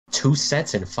2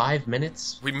 sets in 5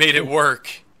 minutes? We made it work.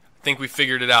 I think we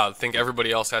figured it out. I think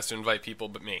everybody else has to invite people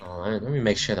but me. Let me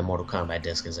make sure the Mortal Kombat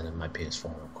disc isn't in my PS4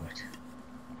 real quick.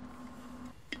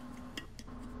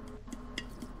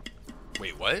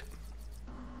 Wait, what?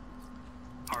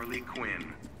 Harley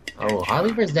Quinn. Oh,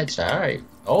 Harley vs. Deadshot. All right.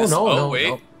 Oh This- no, oh, no, wait.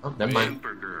 no. Oh, never mind.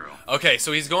 Supergirl. Okay,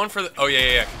 so he's going for the... Oh,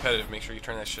 yeah, competitive. Make sure you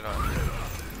turn that shit on.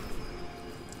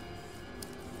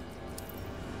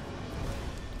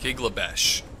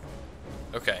 Giglabesh.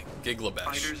 Okay, Giglabesh.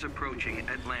 Fighters approaching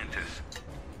Atlantis.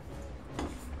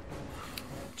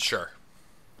 Sure.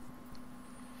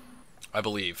 I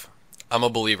believe. I'm a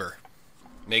believer.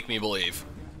 Make me believe.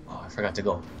 Oh, I forgot to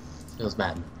go. Feels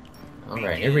bad. All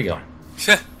right, here we go.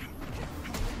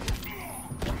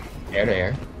 Air to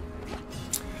air.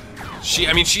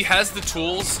 I mean, she has the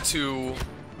tools to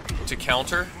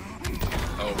counter.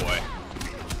 Oh boy.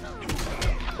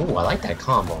 Ooh, I like that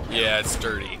combo. Yeah, it's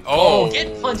dirty. Oh, Oh,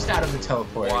 get punched out of the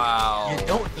teleport. Wow. You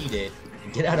don't need it.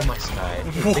 Get out of my sky.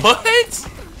 What?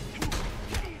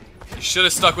 You should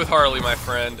have stuck with Harley, my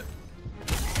friend.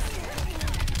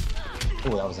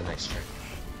 Ooh, that was a nice trick.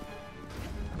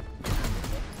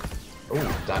 Ooh,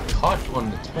 got caught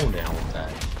on the toenail with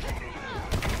that.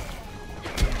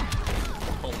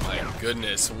 Oh my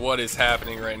goodness, what is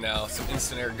happening right now? Some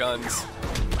instant air guns.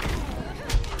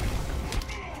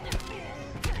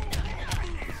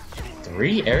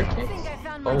 3 air kicks?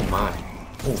 Oh my.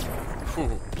 Ooh.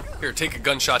 Whew. Here, take a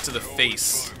gunshot to the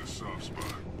face.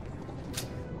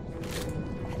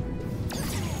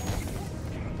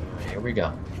 Here we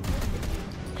go.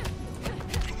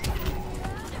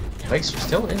 Bikes are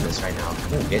still in this right now.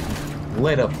 Ooh, getting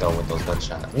lit up though with those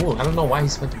gunshots. Ooh, I don't know why he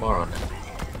spent the bar on that.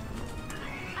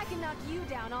 I can knock you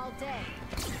down all day.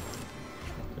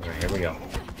 Alright, here we go.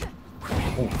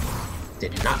 Ooh.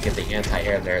 Did not get the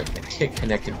anti-air there. The kick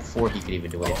connected before he could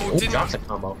even do anything. Oh, Ooh, drops a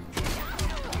combo.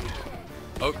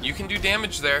 Oh, you can do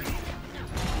damage there.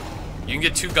 You can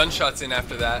get 2 gunshots in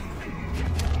after that.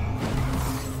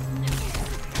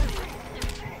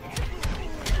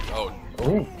 Oh,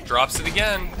 Ooh. drops it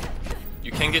again.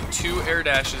 You can get 2 air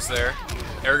dashes there.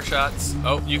 Air shots.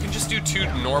 Oh, you can just do 2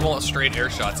 normal straight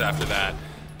air shots after that.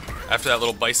 After that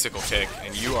little bicycle kick,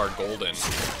 and you are golden.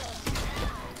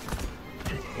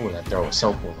 Ooh, that throw was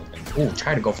so cool looking. Ooh,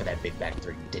 try to go for that big back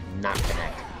 3. Did not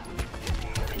connect.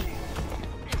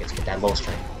 Gets with that low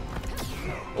strength.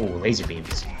 Ooh, laser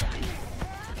beams.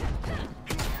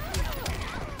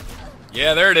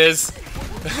 Yeah, there it is.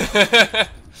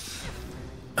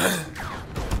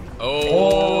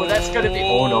 Oh, that's gonna be.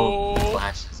 Oh no,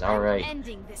 flashes. All right.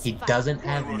 He doesn't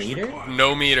have meter.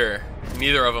 No meter.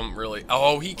 Neither of them really.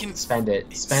 Oh, he can Spend it.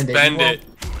 Spend it. spend it.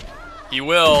 He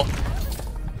will.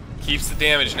 Keeps the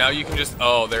damage. Now you can just.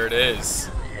 Oh, there it is.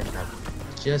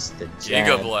 Just the jab.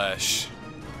 Gigablesh.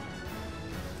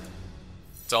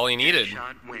 That's all he needed.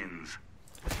 Shot wins.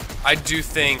 I do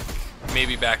think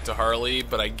maybe back to Harley,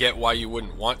 but I get why you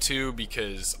wouldn't want to,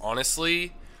 because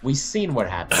honestly, We've seen what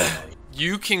happened.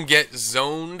 you can get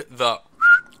zoned the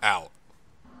out.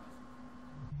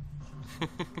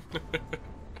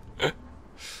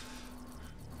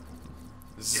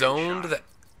 Zoned the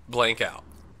blank out.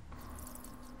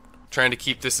 Trying to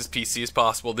keep this as PC as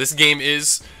possible. This game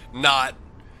is not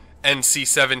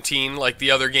NC-17 like the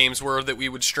other games were that we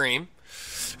would stream.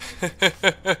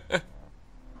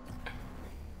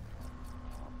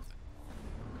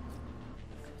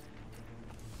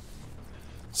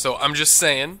 So I'm just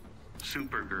saying,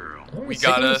 Supergirl. Oh, We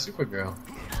sticking gotta- with Supergirl.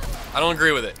 I don't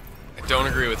agree with it. I don't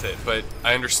agree with it, but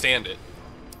I understand it.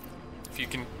 If you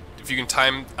can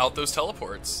time out those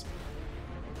teleports.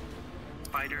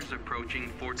 Fighters approaching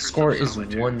Fortress Score of is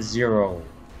Solitude. 1-0.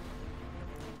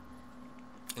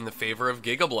 In the favor of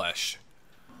Gigablesh.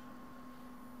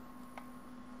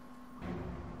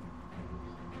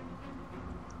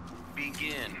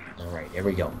 Begin. Alright, here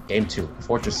we go. Game 2.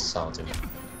 Fortress of Solitude.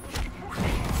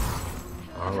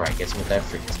 Alright, gets with that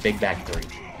freak. It's big back 3.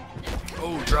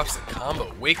 Oh, drops the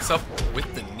combo. Wakes up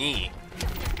with the knee.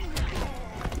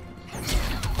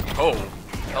 Oh,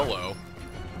 hello.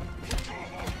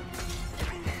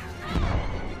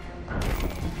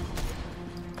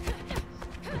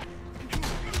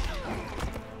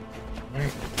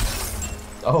 Alright.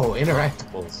 Oh,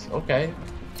 interactables. Okay.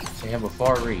 They have a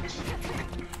far reach.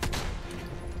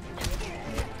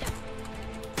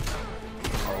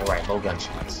 Alright, low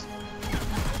gunshots.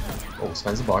 Oh,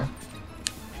 spends a bar.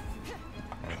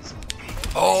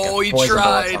 Oh, he Poison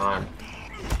bullets tried. on.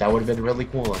 That would have been really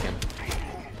cool looking.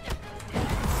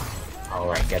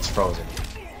 Alright, gets frozen.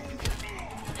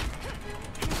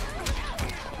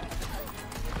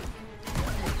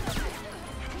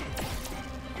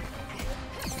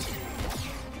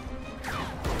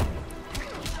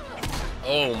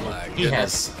 Oh my He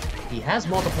goodness. has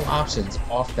multiple options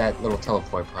off that little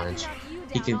teleport punch.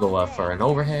 He can go up for an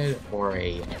overhead or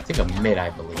I think a mid, I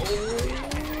believe.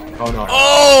 Oh no.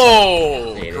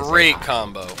 Oh! It is Great a high.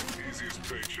 combo.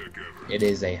 It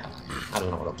is a high. I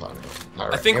don't know what I'm talking about. All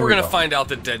right, I think here we're we gonna go. find out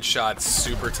that Deadshot's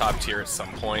super top tier at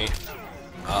some point.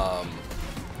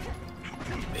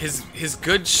 His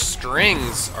good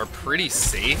strings are pretty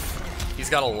safe. He's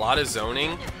got a lot of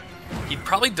zoning. He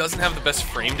probably doesn't have the best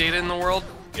frame data in the world.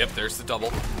 Yep, there's the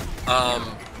double.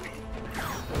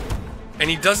 And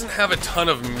he doesn't have a ton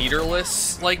of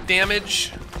meterless like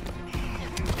damage.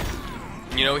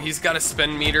 You know, he's got to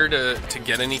spend meter to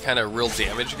get any kind of real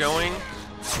damage going,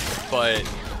 but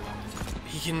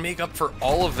he can make up for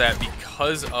all of that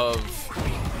because of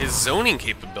his zoning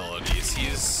capabilities.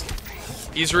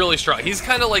 He's really strong. He's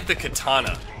kind of like the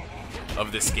katana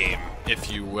of this game,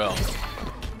 if you will.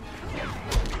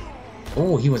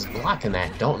 Oh, he was blocking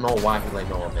that. Don't know why he let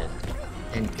go of it.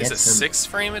 And Is gets a him. 6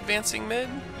 frame advancing mid?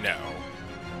 No.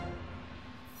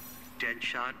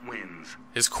 Deadshot wins.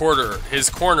 His corner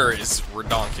is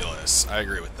redonkulous. I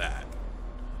agree with that.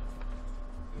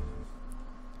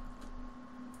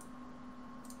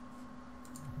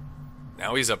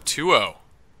 Now he's up 2-0.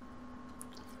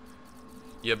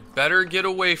 You better get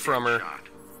away from her. Deadshot.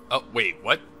 Oh, wait,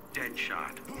 what?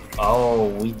 Deadshot. Oh,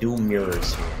 we do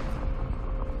mirrors here.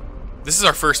 This is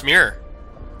our first mirror.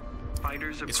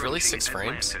 Fighters It's really 6 approaching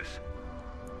frames? Atlantis.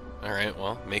 Alright,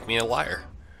 well, make me a liar.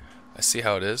 I see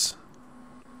how it is.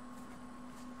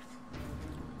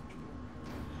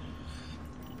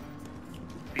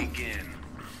 Begin.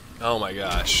 Oh my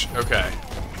gosh. Okay.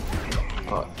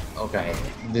 Oh, okay,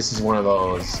 this is one of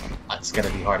those. It's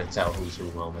gonna be hard to tell who's who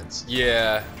moments.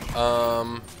 Yeah.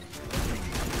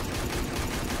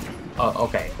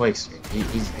 Okay, quick.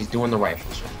 He's doing the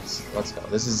rifle shots. Let's go.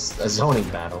 This is a zoning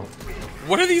battle.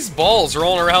 What are these balls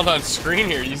rolling around on screen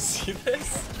here? You see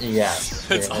this? Yes.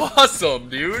 It's yeah. awesome,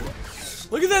 dude.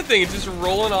 Look at that thing. It's just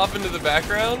rolling off into the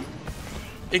background.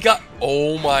 It got...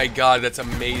 Oh my god, that's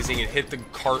amazing. It hit the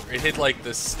cart... It hit, like,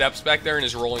 the steps back there and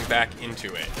is rolling back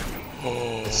into it.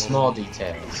 Oh, Small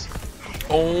details.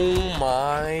 oh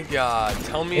my god.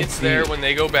 Tell me it's It's there the- when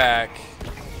they go back.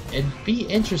 It'd be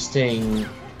interesting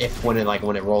if when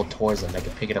it rolled towards them, they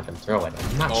could pick it up and throw it.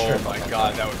 I'm not sure Oh about my that.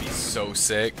 god, that would be so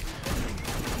sick.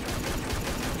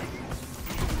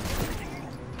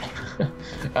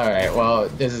 Alright, well,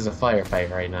 this is a firefight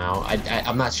right now.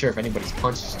 I'm not sure if anybody's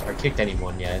punched or kicked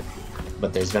anyone yet,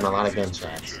 but there's been a lot of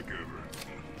gunshots.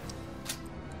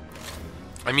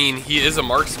 I mean, he is a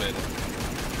marksman.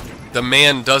 The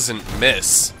man doesn't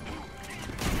miss.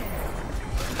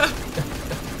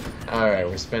 Alright,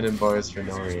 we're spending bars for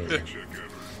no reason.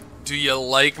 Do you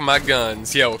like my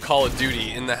guns? Yeah, well, Call of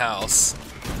Duty in the house.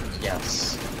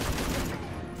 Yes.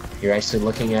 You're actually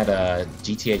looking at a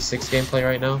GTA 6 gameplay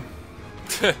right now?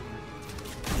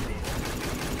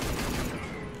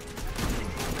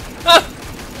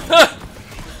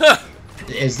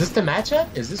 Is this the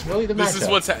matchup? Is this really the matchup? This is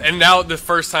what's and now the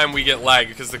first time we get lag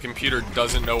because the computer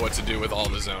doesn't know what to do with all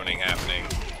the zoning happening.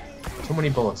 Too many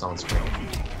bullets on screen.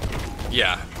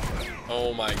 Yeah.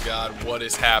 Oh my god, what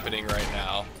is happening right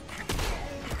now?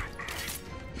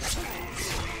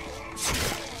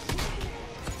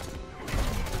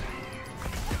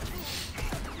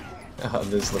 Oh,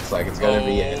 this looks like it's gonna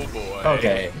be it. boy.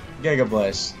 Okay, Giga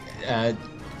Blush,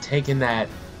 taking that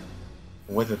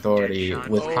with authority,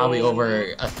 with probably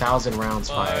over 1,000 rounds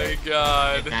My fired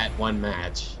god. in that one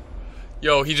match.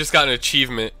 Yo, he just got an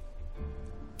achievement.